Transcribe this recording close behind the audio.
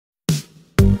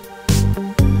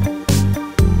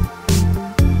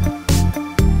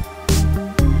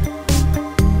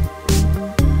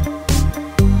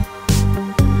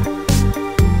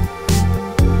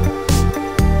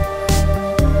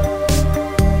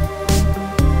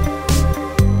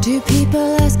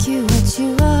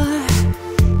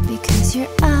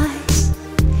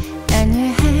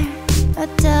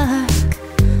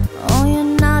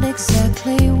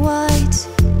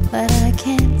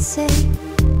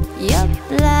you're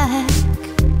black.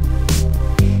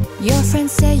 Your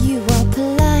friends say you are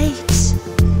polite,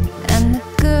 and the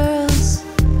girls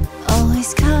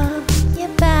always call you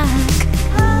back.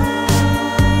 I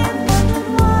wondered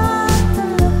what the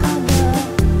look on your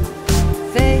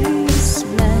face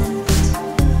meant.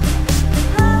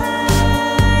 I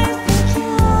think you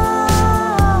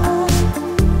are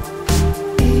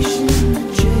Asian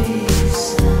Idris.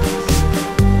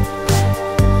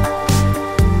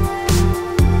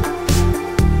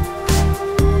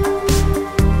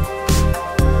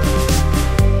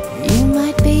 You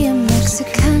might be a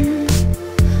Mexican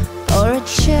or a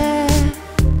Cherokee,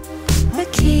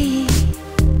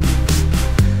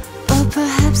 or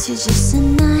perhaps you're just a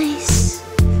nice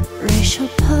racial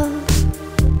poet.